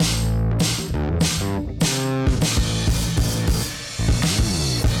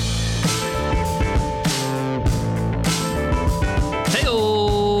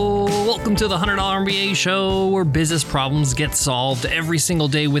to the $100 MBA show, where business problems get solved every single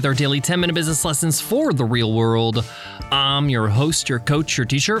day with our daily 10-minute business lessons for the real world. I'm your host, your coach, your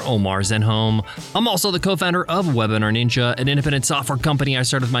teacher, Omar Zenhom. I'm also the co-founder of Webinar Ninja, an independent software company I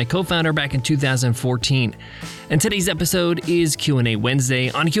started with my co-founder back in 2014. And today's episode is Q&A Wednesday.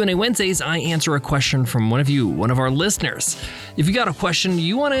 On Q&A Wednesdays, I answer a question from one of you, one of our listeners. If you got a question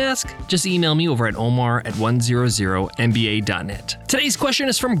you want to ask, just email me over at omar@100mba.net. Today's question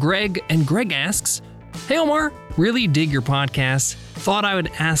is from Greg, and Greg asks, "Hey Omar, really dig your podcast. Thought I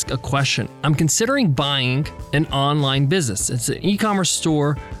would ask a question. I'm considering buying an online business. It's an e-commerce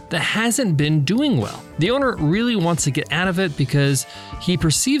store that hasn't been doing well. The owner really wants to get out of it because he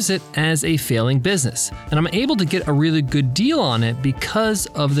perceives it as a failing business, and I'm able to get a really good deal on it because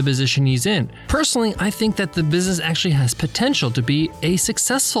of the position he's in. Personally, I think that the business actually has potential to be a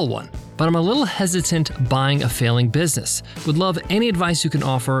successful one, but I'm a little hesitant buying a failing business. Would love any advice you can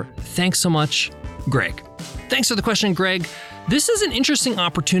offer. Thanks so much, Greg." Thanks for the question, Greg. This is an interesting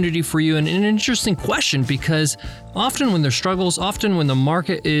opportunity for you and an interesting question, because often when there's struggles, often when the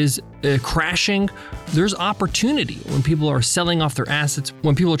market is crashing, there's opportunity. When people are selling off their assets,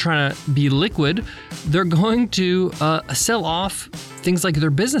 when people are trying to be liquid, they're going to sell off things like their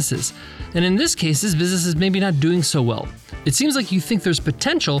businesses. And in this case, this business is maybe not doing so well. It seems like you think there's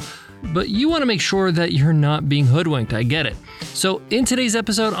potential, but you want to make sure that you're not being hoodwinked. I get it. So in today's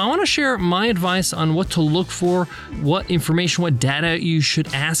episode, I want to share my advice on what to look for, what information, what data you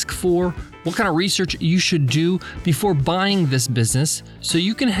should ask for, what kind of research you should do before buying this business, so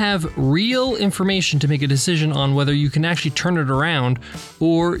you can have real information to make a decision on whether you can actually turn it around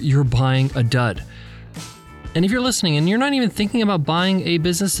or you're buying a dud. And if you're listening and you're not even thinking about buying a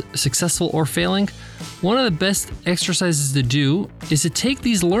business, successful or failing, one of the best exercises to do is to take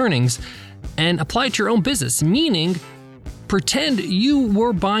these learnings and apply it to your own business, meaning pretend you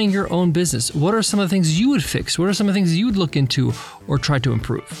were buying your own business. What are some of the things you would fix? What are some of the things you would look into or try to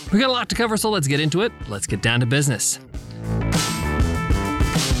improve? We got a lot to cover, so let's get into it. Let's get down to business.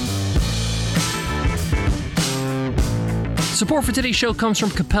 Support for today's show comes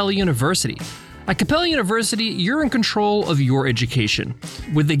from Capella University. At Capella University, you're in control of your education.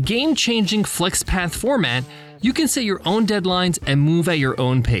 With the game-changing FlexPath format, you can set your own deadlines and move at your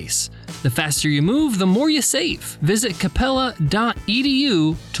own pace. The faster you move, the more you save. Visit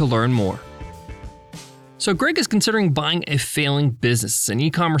capella.edu to learn more. So Greg is considering buying a failing business. It's an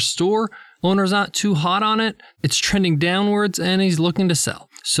e-commerce store. Owner's not too hot on it. It's trending downwards, and he's looking to sell.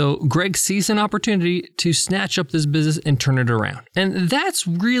 So Greg sees an opportunity to snatch up this business and turn it around. And that's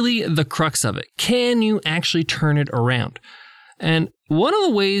really the crux of it. Can you actually turn it around? And one of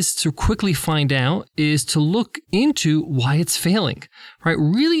the ways to quickly find out is to look into why it's failing, right?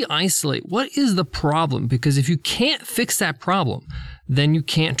 Really isolate what is the problem, because if you can't fix that problem, then you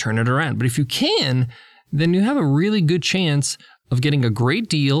can't turn it around. But if you can, then you have a really good chance of getting a great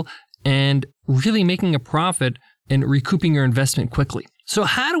deal and really making a profit and recouping your investment quickly. So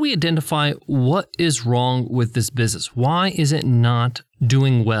how do we identify what is wrong with this business? Why is it not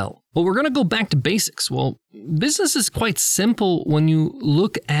doing well? Well, we're going to go back to basics. Well, business is quite simple when you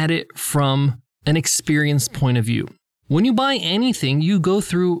look at it from an experience point of view. When you buy anything, you go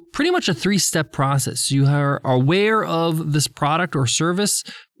through pretty much a 3-step process. You are aware of this product or service.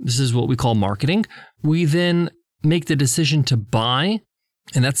 This is what we call marketing. We then make the decision to buy,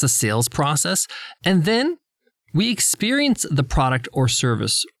 and that's the sales process. And then we experience the product or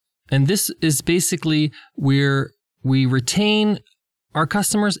service. And this is basically where we retain our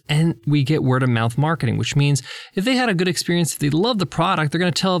customers and we get word of mouth marketing, which means if they had a good experience, if they love the product, they're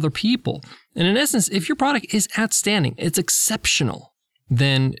going to tell other people. And in essence, if your product is outstanding, it's exceptional,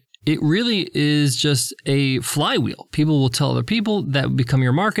 then it really is just a flywheel. People will tell other people, that will become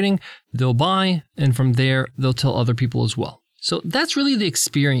your marketing, they'll buy, and from there, they'll tell other people as well. So that's really the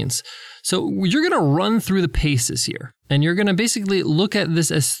experience. So you're going to run through the paces here, and you're going to basically look at this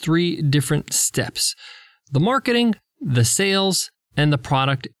as 3 different steps: the marketing, the sales, and the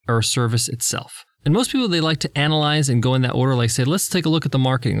product or service itself. And most people, they like to analyze and go in that order, like say, let's take a look at the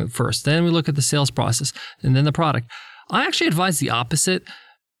marketing first, then we look at the sales process, and then the product. I actually advise the opposite.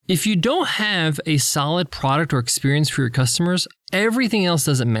 If you don't have a solid product or experience for your customers, everything else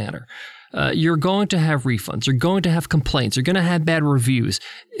doesn't matter. You're going to have refunds. You're going to have complaints. You're going to have bad reviews.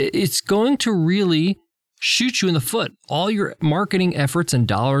 It's going to really shoot you in the foot. All your marketing efforts and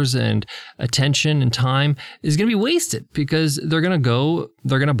dollars and attention and time is going to be wasted because they're going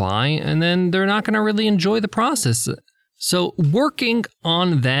to buy, and then they're not going to really enjoy the process. So working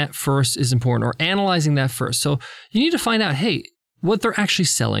on that first is important, or analyzing that first. So you need to find out, hey, what they're actually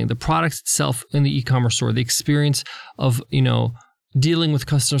selling, the product itself in the e-commerce store, the experience of, dealing with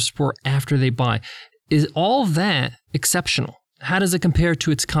customer support after they buy. Is all that exceptional? How does it compare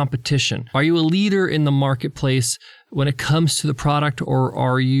to its competition? Are you a leader in the marketplace when it comes to the product, or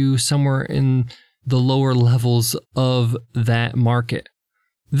are you somewhere in the lower levels of that market?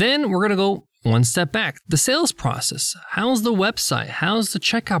 Then we're going to go one step back. The sales process. How's the website? How's the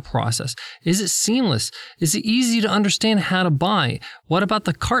checkout process? Is it seamless? Is it easy to understand how to buy? What about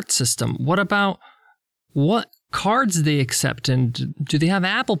the cart system? What about what cards they accept, and do they have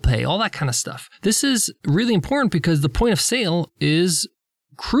Apple Pay? All that kind of stuff. This is really important because the point of sale is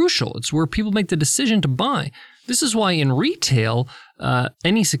crucial. It's where people make the decision to buy. This is why in retail,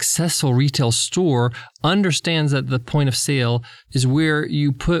 any successful retail store understands that the point of sale is where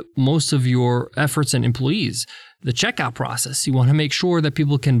you put most of your efforts and employees. The checkout process, you want to make sure that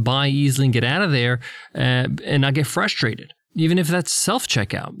people can buy easily and get out of there and not get frustrated. Even if that's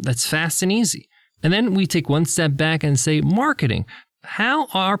self-checkout, that's fast and easy. And then we take one step back and say marketing. How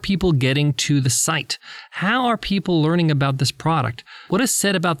are people getting to the site? How are people learning about this product? What is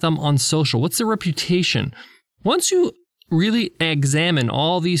said about them on social? What's their reputation? Once you really examine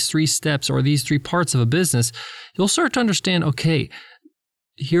all these three steps or these three parts of a business, you'll start to understand, okay,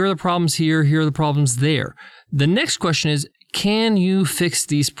 here are the problems here are the problems there. The next question is, can you fix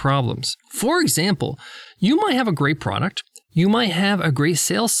these problems? For example, you might have a great product. You might have a great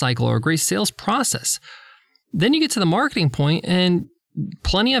sales cycle or a great sales process. Then you get to the marketing point and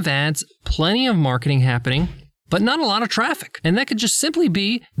plenty of ads, plenty of marketing happening, but not a lot of traffic. And that could just simply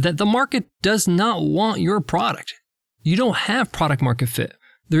be that the market does not want your product. You don't have product market fit.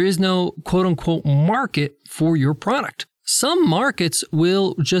 There is no quote unquote market for your product. Some markets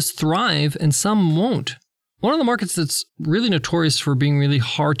will just thrive and some won't. One of the markets that's really notorious for being really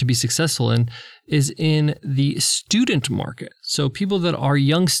hard to be successful in is in the student market. So people that are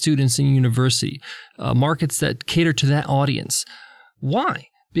young students in university, markets that cater to that audience. Why?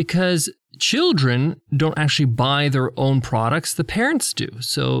 Because children don't actually buy their own products. The parents do.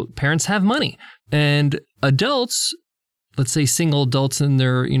 So parents have money. And adults, let's say single adults in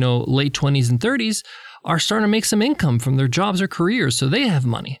their late 20s and 30s, are starting to make some income from their jobs or careers. So they have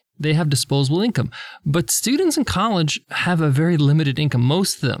money. They have disposable income. But students in college have a very limited income.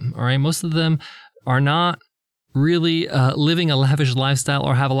 Most of them, all right? Most of them are not really living a lavish lifestyle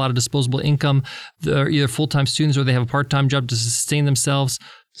or have a lot of disposable income. They're either full-time students or they have a part-time job to sustain themselves.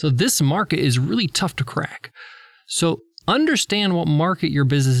 So this market is really tough to crack. So understand what market your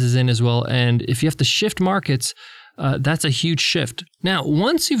business is in as well. And if you have to shift markets, that's a huge shift. Now,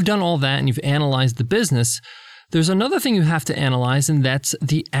 once you've done all that and you've analyzed the business, there's another thing you have to analyze, and that's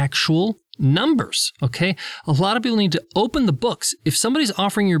the actual numbers, okay? A lot of people need to open the books. If somebody's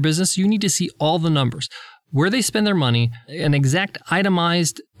offering your business, you need to see all the numbers, where they spend their money, an exact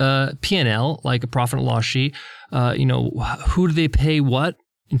itemized P&L, like a profit and loss sheet, who do they pay what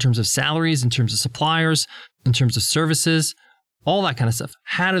in terms of salaries, in terms of suppliers, in terms of services, all that kind of stuff.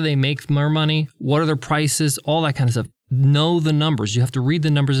 How do they make more money? What are their prices? All that kind of stuff. Know the numbers. You have to read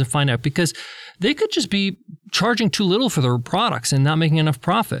the numbers and find out, because they could just be charging too little for their products and not making enough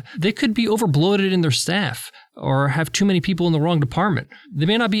profit. They could be overbloated in their staff or have too many people in the wrong department. They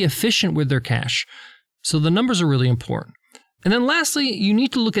may not be efficient with their cash. So the numbers are really important. And then lastly, you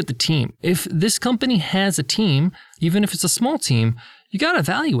need to look at the team. If this company has a team, even if it's a small team, you got to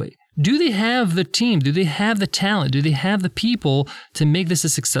evaluate. Do they have the team? Do they have the talent? Do they have the people to make this a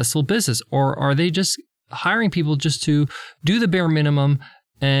successful business? Or are they just hiring people just to do the bare minimum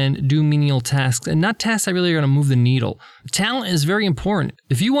and do menial tasks, and not tasks that really are going to move the needle? Talent is very important.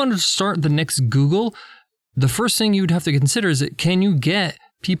 If you wanted to start the next Google, the first thing you would have to consider is that can you get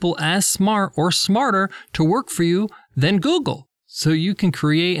people as smart or smarter to work for you than Google, so you can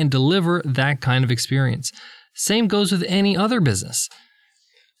create and deliver that kind of experience. Same goes with any other business.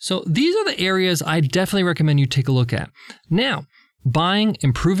 So these are the areas I definitely recommend you take a look at. Now, buying,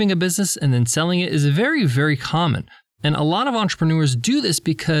 improving a business, and then selling it is very, very common. And a lot of entrepreneurs do this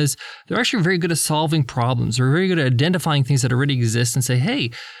because they're actually very good at solving problems. They're very good at identifying things that already exist and say,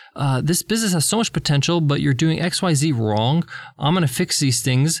 hey, this business has so much potential, but you're doing XYZ wrong. I'm going to fix these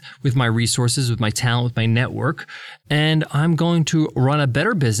things with my resources, with my talent, with my network, and I'm going to run a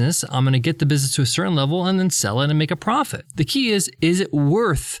better business. I'm going to get the business to a certain level and then sell it and make a profit. The key is it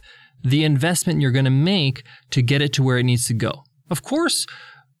worth the investment you're going to make to get it to where it needs to go? Of course,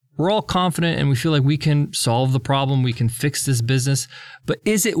 we're all confident and we feel like we can solve the problem, we can fix this business, but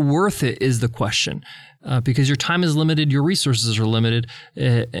is it worth it is the question. Because your time is limited, your resources are limited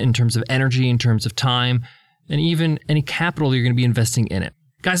in terms of energy, in terms of time, and even any capital you're going to be investing in it.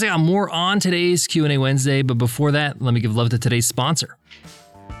 Guys, I got more on today's Q&A Wednesday, but before that, let me give love to today's sponsor.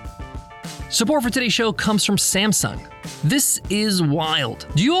 Support for today's show comes from Samsung. This is wild.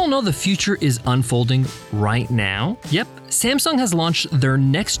 Do you all know the future is unfolding right now? Yep, Samsung has launched their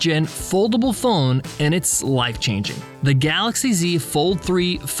next-gen foldable phone, and it's life-changing. The Galaxy Z Fold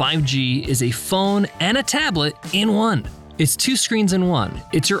 3 5G is a phone and a tablet in one. It's 2 screens in one.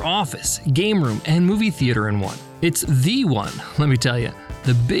 It's your office, game room, and movie theater in one. It's the one, let me tell you.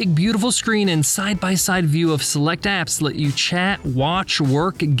 The big, beautiful screen and side-by-side view of select apps let you chat, watch,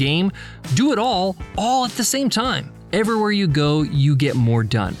 work, game, do it all at the same time. Everywhere you go, you get more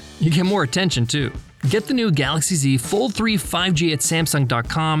done. You get more attention, too. Get the new Galaxy Z Fold 3 5G at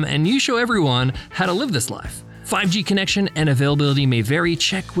Samsung.com, and you show everyone how to live this life. 5G connection and availability may vary.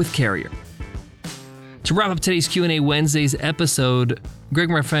 Check with carrier. To wrap up today's Q&A Wednesday's episode, Greg,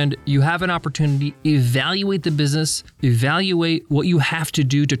 my friend, you have an opportunity. Evaluate the business, evaluate what you have to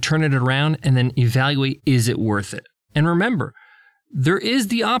do to turn it around, and then evaluate, is it worth it? And remember, there is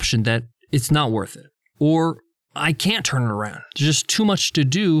the option that it's not worth it, or I can't turn it around. There's just too much to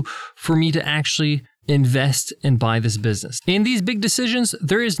do for me to actually invest and buy this business. In these big decisions,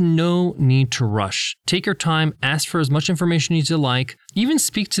 there is no need to rush. Take your time, ask for as much information as you like, even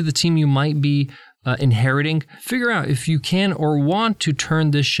speak to the team you might be inheriting. Figure out if you can or want to turn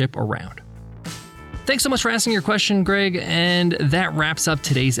this ship around. Thanks so much for asking your question, Greg, and that wraps up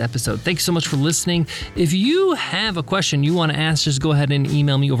today's episode. Thanks so much for listening. If you have a question you want to ask, just go ahead and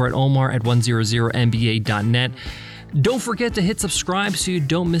email me over at omar@100mba.net. Don't forget to hit subscribe so you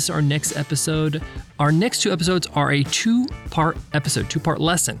don't miss our next episode. Our next 2 episodes are a 2-part episode, 2-part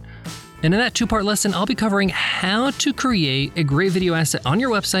lesson. And in that 2-part lesson, I'll be covering how to create a great video asset on your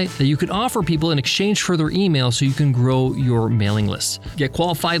website that you can offer people in exchange for their email so you can grow your mailing list. Get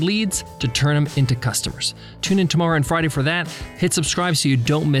qualified leads to turn them into customers. Tune in tomorrow and Friday for that. Hit subscribe so you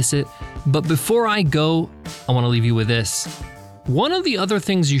don't miss it. But before I go, I want to leave you with this. One of the other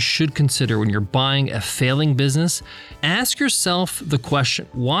things you should consider when you're buying a failing business, ask yourself the question,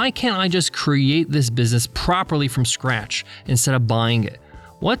 why can't I just create this business properly from scratch instead of buying it?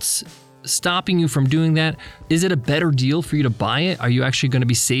 What's stopping you from doing that? Is it a better deal for you to buy it? Are you actually going to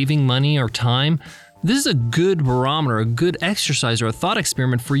be saving money or time? This is a good barometer, a good exercise or a thought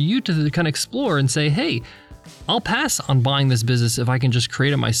experiment for you to kind of explore and say, hey, I'll pass on buying this business if I can just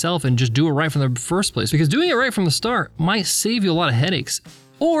create it myself and just do it right from the first place. Because doing it right from the start might save you a lot of headaches.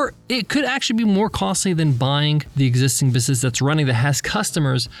 Or it could actually be more costly than buying the existing business that's running that has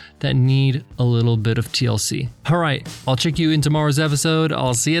customers that need a little bit of TLC. All right, I'll check you in tomorrow's episode.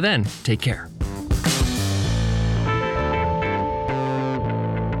 I'll see you then. Take care.